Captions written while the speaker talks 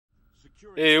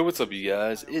Hey, what's up you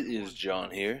guys? It is John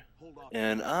here,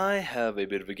 and I have a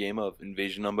bit of a game of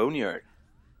Invasion on Boneyard.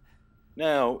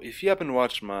 Now, if you happen to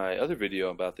watch my other video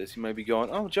about this, you might be going,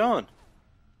 "Oh, John,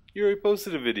 you already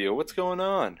posted a video, what's going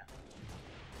on?"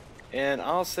 And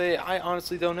I'll say, I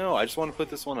honestly don't know, I just want to put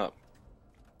this one up.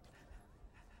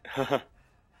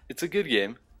 It's a good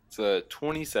game. It's a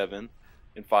 27-5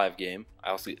 game. I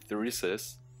also get 3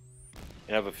 assists,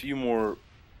 and I have a few more,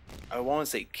 I want to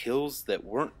say kills that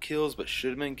weren't kills but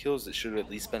should have been kills that should have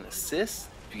at least been assists,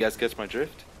 if you guys catch my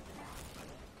drift.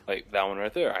 Like that one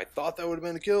right there. I thought that would have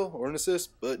been a kill or an assist,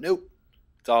 but nope.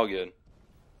 It's all good.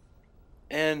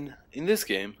 And in this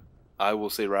game, I will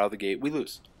say right out of the gate, we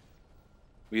lose.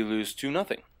 We lose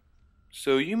 2-0.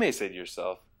 So you may say to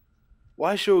yourself,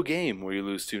 why show a game where you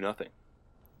lose 2-0?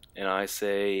 And I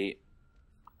say,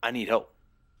 I need help.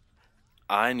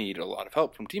 I need a lot of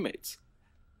help from teammates.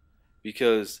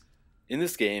 Because in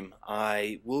this game,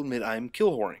 I will admit I'm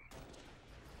kill whoring.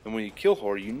 And when you kill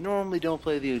whore, you normally don't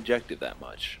play the objective that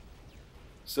much.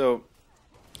 So,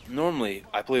 normally,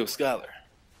 I play with Skylar.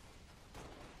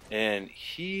 And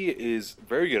he is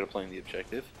very good at playing the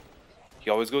objective. He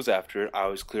always goes after it. I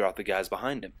always clear out the guys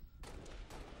behind him.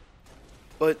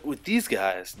 But with these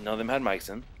guys, none of them had mics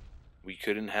in. We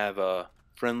couldn't have a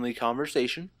friendly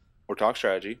conversation or talk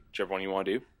strategy, whichever one you want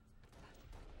to do.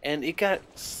 And it got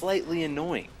slightly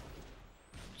annoying.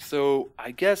 So I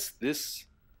guess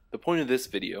the point of this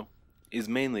video is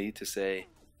mainly to say,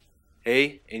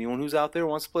 hey, anyone who's out there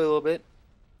wants to play a little bit,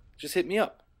 just hit me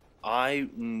up.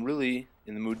 I'm really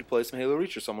in the mood to play some Halo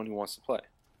Reach, or someone who wants to play.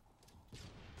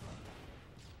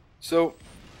 So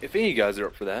if any of you guys are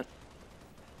up for that,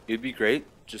 it'd be great.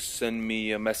 Just send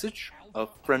me a message, a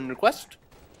friend request,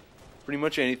 pretty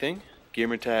much anything.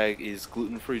 Gamertag is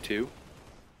gluten-free too.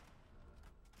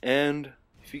 And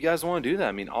if you guys want to do that,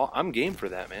 I mean, I'm game for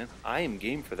that, man. I am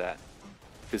game for that.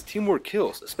 Because teamwork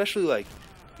kills, especially like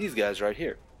these guys right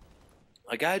here.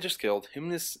 A guy I just killed, him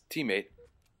and his teammate,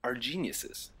 are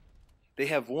geniuses. They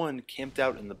have one camped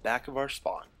out in the back of our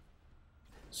spawn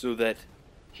so that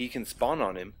he can spawn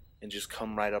on him and just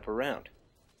come right up around.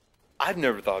 I've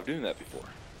never thought of doing that before.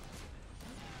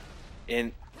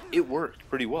 And it worked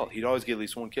pretty well. He'd always get at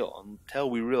least one kill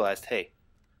until we realized, hey,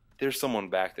 there's someone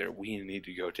back there, we need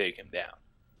to go take him down.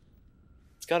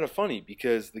 It's kind of funny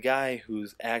because the guy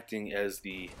who's acting as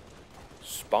the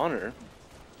spawner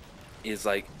is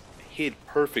like hid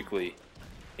perfectly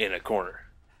in a corner.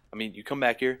 I mean, you come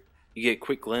back here, you get a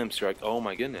quick glimpse, you're like, oh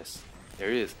my goodness, there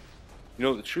he is. You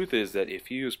know, the truth is that if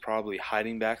he was probably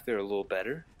hiding back there a little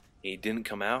better and he didn't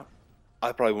come out,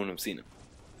 I probably wouldn't have seen him.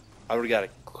 I would have got a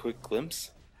quick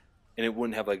glimpse and it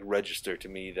wouldn't have like registered to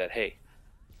me that, hey,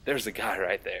 there's a guy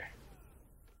right there.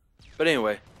 But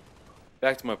anyway,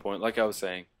 back to my point. Like I was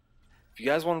saying, if you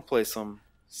guys want to play some,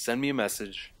 send me a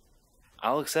message.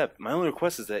 I'll accept. My only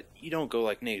request is that you don't go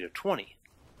like -20.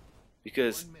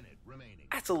 Because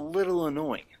that's a little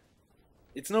annoying.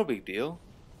 It's no big deal.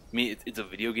 I mean, it's a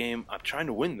video game. I'm trying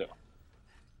to win though.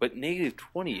 But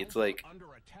 -20, it's like,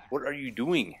 what are you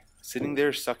doing? Sitting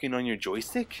there sucking on your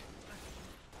joystick?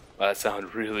 Well, that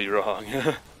sounded really wrong.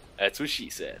 That's what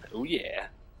she said. Oh yeah.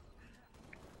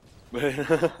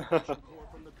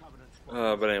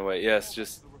 But anyway, yes,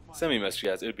 just send me a message,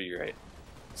 guys. It would be great.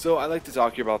 So I'd like to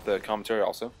talk here about the commentary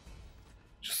also.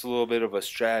 Just a little bit of a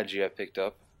strategy I picked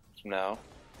up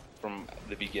from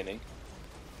the beginning.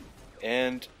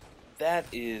 And that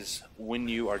is when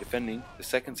you are defending the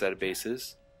second set of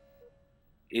bases,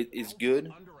 it is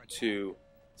good to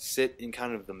sit in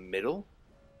kind of the middle,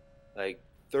 like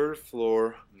 3rd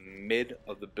floor, mid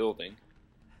of the building,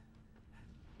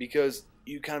 because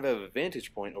you kind of have a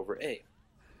vantage point over A.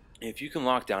 If you can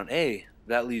lock down A,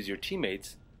 that leaves your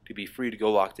teammates to be free to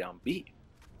go lock down B.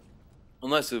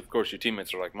 Unless, of course, your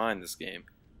teammates are like mine this game,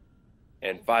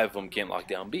 and 5 of them can't lock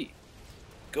down B.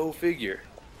 Go figure.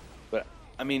 But,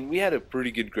 I mean, we had a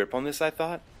pretty good grip on this, I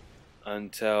thought,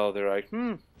 until they're like,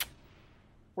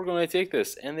 we're going to take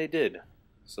this, and they did.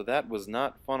 So that was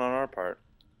not fun on our part.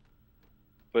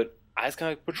 But I just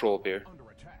kind of patrol up here.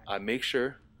 I make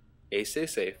sure A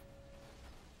stays safe.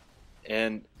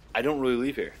 And I don't really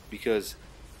leave here, because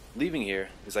leaving here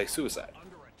is like suicide.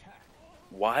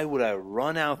 Why would I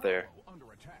run out there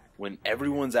when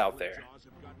everyone's out there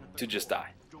to just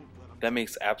die? That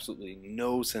makes absolutely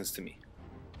no sense to me.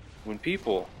 When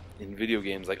people in video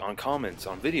games, like on comments,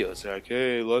 on videos, they're like,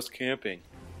 hey, less camping.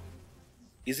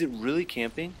 Is it really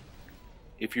camping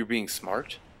if you're being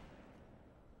smart?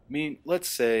 I mean, let's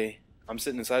say I'm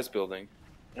sitting inside this building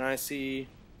and I see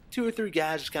 2 or 3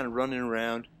 guys just kind of running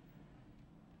around.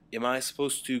 Am I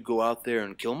supposed to go out there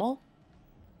and kill them all?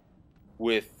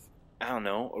 With I don't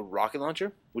know, a rocket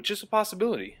launcher, which is a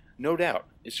possibility, no doubt.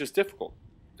 It's just difficult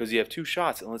because you have two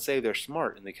shots, and let's say they're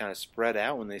smart and they kind of spread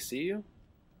out when they see you.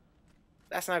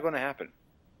 That's not going to happen.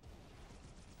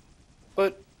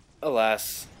 But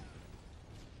alas,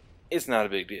 it's not a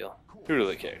big deal. Who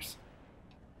really cares?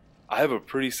 I have a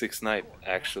pretty sick snipe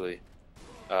actually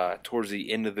towards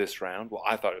the end of this round. Well,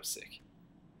 I thought it was sick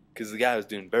because the guy was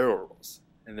doing barrel rolls,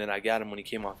 and then I got him when he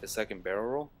came off his second barrel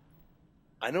roll.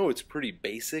 I know it's pretty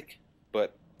basic,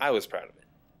 but I was proud of it.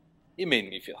 It made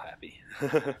me feel happy.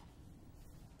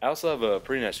 I also have a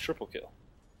pretty nice triple kill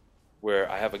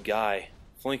where I have a guy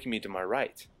flanking me to my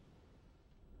right,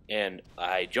 and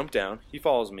I jump down, he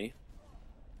follows me,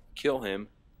 kill him,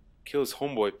 kill his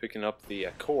homeboy picking up the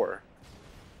core,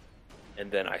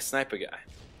 and then I snipe a guy.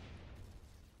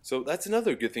 So that's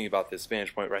another good thing about this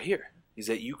vantage point right here, is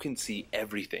that you can see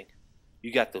everything.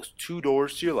 You got those two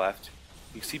doors to your left,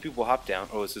 you can see people hop down.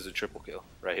 Oh, this is a triple kill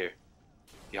right here.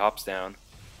 He hops down,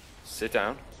 sit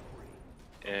down,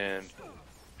 and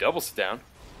double sit down.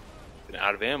 Been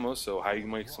out of ammo, so how do you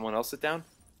make someone else sit down?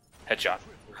 Headshot.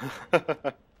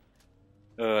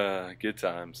 Good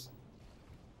times.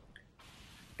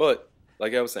 But,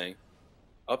 like I was saying,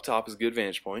 up top is a good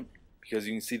vantage point because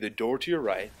you can see the door to your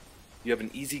right. You have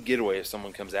an easy getaway if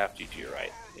someone comes after you to your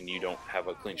right and you don't have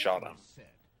a clean shot on them.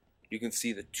 You can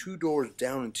see the two doors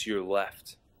down and to your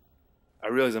left. I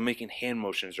realize I'm making hand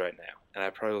motions right now, and I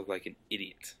probably look like an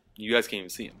idiot. You guys can't even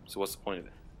see them, so what's the point of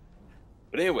it?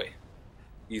 But anyway,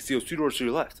 you can see those two doors to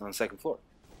your left on the second floor.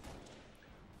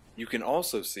 You can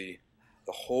also see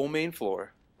the whole main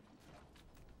floor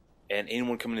and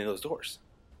anyone coming in those doors.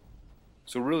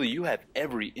 So really, you have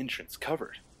every entrance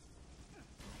covered,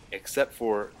 except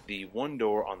for the one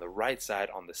door on the right side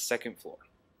on the second floor.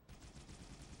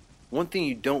 One thing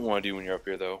you don't want to do when you're up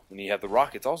here, though, when you have the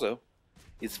rockets also,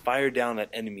 is fire down at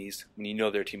enemies when you know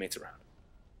their teammates around.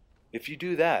 If you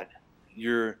do that,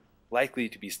 you're likely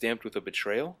to be stamped with a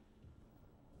betrayal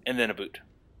and then a boot.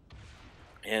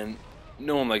 And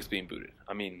no one likes being booted.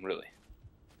 I mean, really.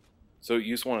 So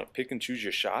you just want to pick and choose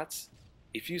your shots.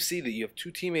 If you see that you have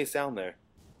two teammates down there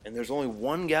and there's only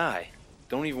one guy,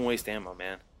 don't even waste ammo,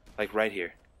 man. Like right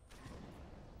here.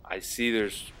 I see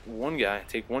there's one guy,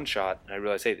 take one shot, and I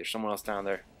realize, hey, there's someone else down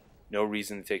there. No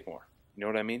reason to take more. You know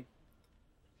what I mean?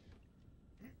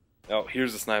 Oh,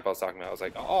 here's the snipe I was talking about. I was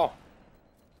like, oh,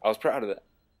 I was proud of that.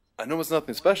 I know it's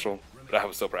nothing special, but I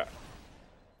was so proud.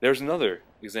 There's another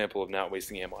example of not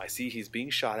wasting ammo. I see he's being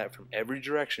shot at from every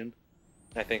direction.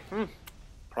 And I think,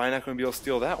 probably not going to be able to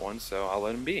steal that one, so I'll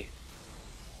let him be.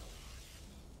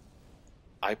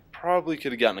 I probably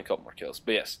could have gotten a couple more kills,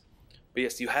 but yes. But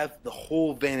yes, you have the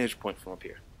whole vantage point from up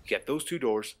here. You got those two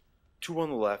doors, two on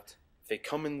the left. If they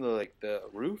come in the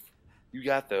roof, you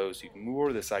got those. You can move over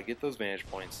to the side, get those vantage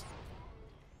points.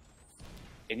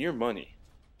 And your money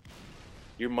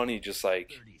just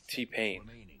like T-Pain.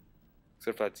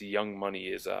 Except for that Young Money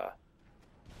is, I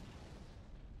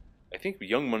think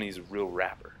Young Money is a real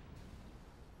rapper.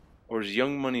 Or is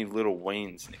Young Money Lil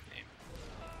Wayne's nickname?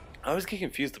 I always get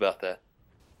confused about that.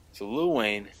 So Lil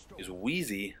Wayne is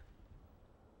Wheezy.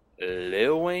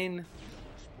 Lil Wayne?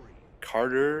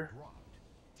 Carter?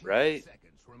 Right?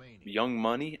 Young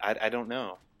Money? I don't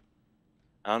know.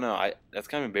 I don't know. That's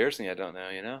kind of embarrassing. I don't know,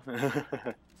 you know?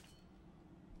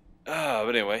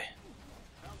 But anyway.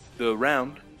 The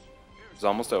round is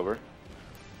almost over.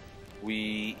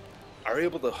 We are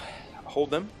able to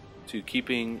hold them to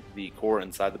keeping the core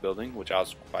inside the building, which I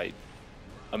was quite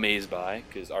amazed by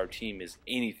because our team is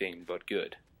anything but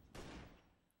good.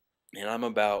 And I'm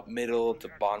about middle to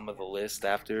bottom of the list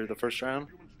after the first round,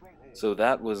 so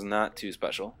that was not too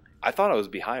special. I thought I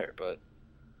would be higher, but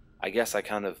I guess I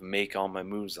kind of make all my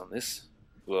moves on this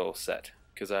little set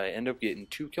because I end up getting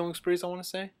 2 killing sprees, I want to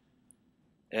say.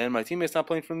 And my teammate's not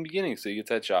playing from the beginning, so he gets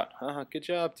that shot. Good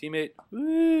job, teammate.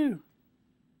 Woo!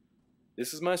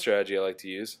 This is my strategy I like to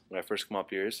use when I first come up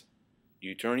here is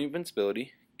you turn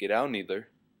invincibility, get out neither,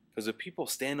 because if people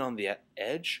stand on the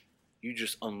edge, you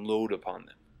just unload upon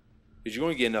them. Because you're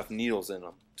going to get enough needles in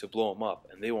them to blow them up,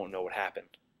 and they won't know what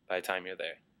happened by the time you're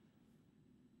there.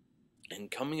 And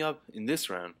coming up in this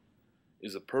round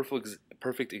is a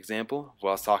perfect example of what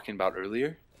I was talking about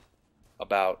earlier.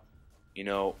 About, you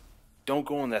know, don't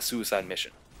go on that suicide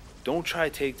mission. Don't try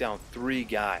to take down 3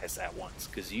 guys at once,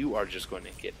 because you are just going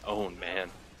to get owned,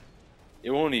 man. It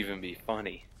won't even be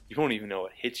funny. You won't even know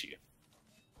what hits you.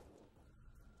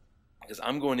 Because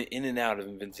I'm going in and out of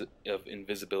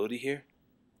invisibility here.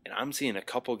 And I'm seeing a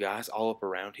couple guys all up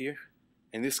around here.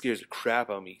 And this scares the crap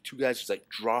out of me. 2 guys just like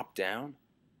drop down.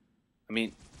 I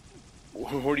mean,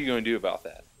 what are you going to do about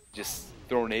that? Just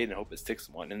throw a nade and hope it sticks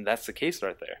someone. And that's the case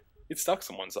right there. it stuck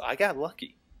someone, so I got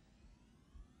lucky.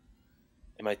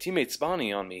 And my teammate's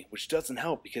spawning on me, which doesn't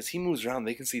help because he moves around,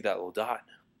 they can see that little dot.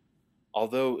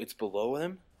 Although it's below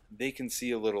them, they can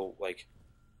see a little, like,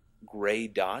 gray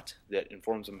dot that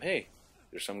informs them, hey,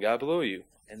 there's some guy below you.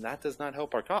 And that does not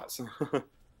help our cause.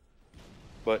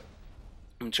 But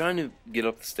I'm trying to get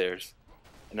up the stairs,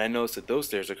 and I notice that those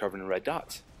stairs are covered in red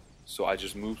dots. So I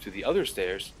just move to the other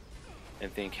stairs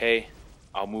and think, hey,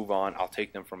 I'll move on, I'll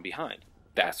take them from behind.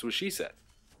 That's what she said.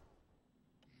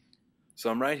 So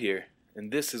I'm right here,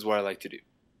 and this is what I like to do.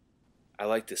 I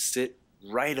like to sit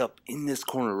right up in this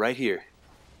corner right here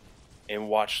and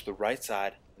watch the right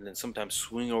side, and then sometimes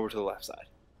swing over to the left side.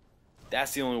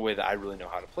 That's the only way that I really know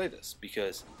how to play this,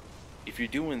 because if you're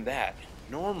doing that,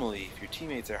 normally if your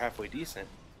teammates are halfway decent,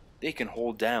 they can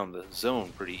hold down the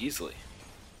zone pretty easily.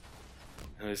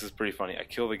 And this is pretty funny. I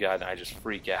kill the guy and I just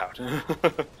freak out.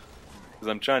 Because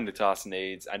I'm trying to toss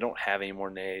nades. I don't have any more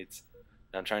nades.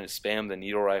 And I'm trying to spam the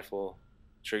needle rifle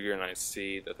trigger, and I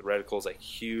see that the reticle's like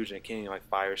huge and I can't even like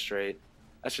fire straight.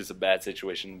 That's just a bad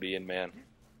situation to be in, man.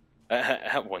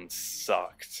 That one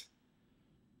sucked.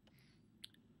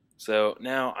 So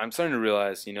now I'm starting to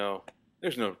realize, you know,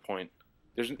 there's no point.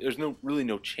 There's really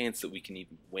no chance that we can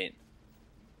even win.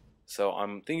 So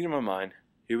I'm thinking in my mind,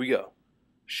 here we go.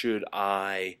 Should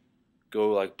I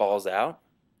go like balls out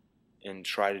and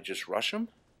try to just rush them?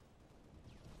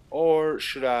 Or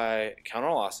should I count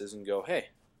our losses and go, hey,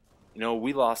 you know,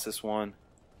 we lost this one,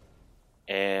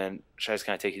 and should I just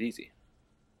kind of take it easy?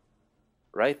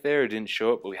 Right there, it didn't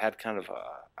show up, but we had kind of a,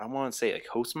 I want to say like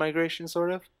host migration,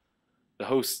 sort of. The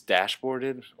host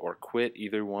dashboarded or quit,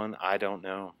 either one, I don't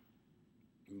know.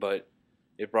 But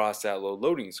it brought us that little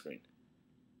loading screen.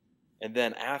 And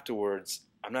then afterwards,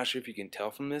 I'm not sure if you can tell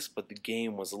from this, but the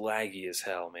game was laggy as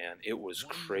hell, man. It was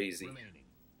crazy.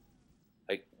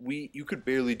 Like, you could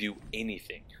barely do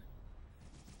anything.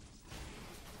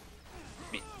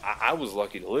 I was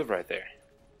lucky to live right there.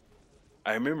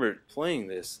 I remember playing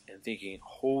this and thinking,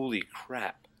 holy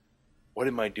crap, what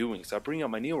am I doing? So I bring out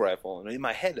my needle rifle, and in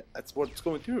my head, that's what's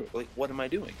going through. Like, what am I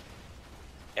doing?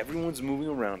 Everyone's moving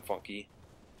around funky,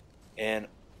 and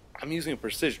I'm using a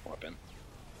precision weapon.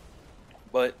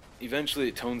 But eventually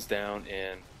it tones down,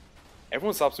 and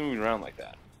everyone stops moving around like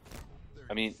that.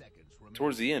 I mean,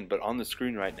 towards the end, but on the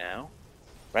screen right now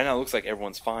it looks like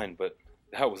everyone's fine, but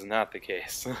that was not the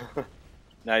case.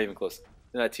 Not even close.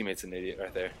 That teammate's an idiot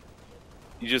right there.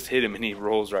 You just hit him and he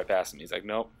rolls right past him. He's like,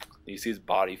 nope. You see his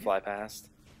body fly past?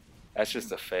 That's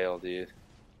just a fail, dude.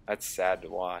 That's sad to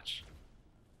watch.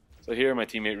 So here my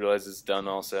teammate realizes it's done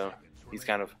also. He's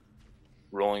kind of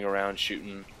rolling around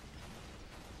shooting.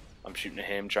 I'm shooting at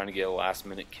him, trying to get a last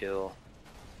minute kill.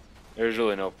 There's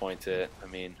really no point to it. I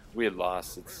mean, we had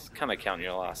lost. It's kind of counting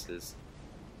your losses.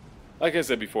 Like I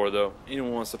said before though,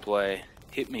 anyone wants to play,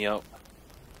 hit me up.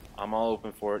 I'm all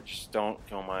open for it. Just don't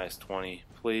go minus 20,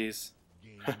 please.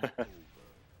 But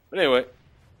anyway,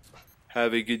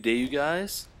 have a good day, you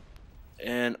guys.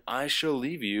 And I shall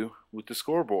leave you with the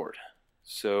scoreboard.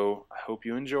 So I hope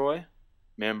you enjoy.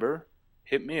 Remember,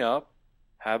 hit me up.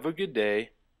 Have a good day.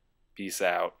 Peace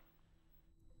out.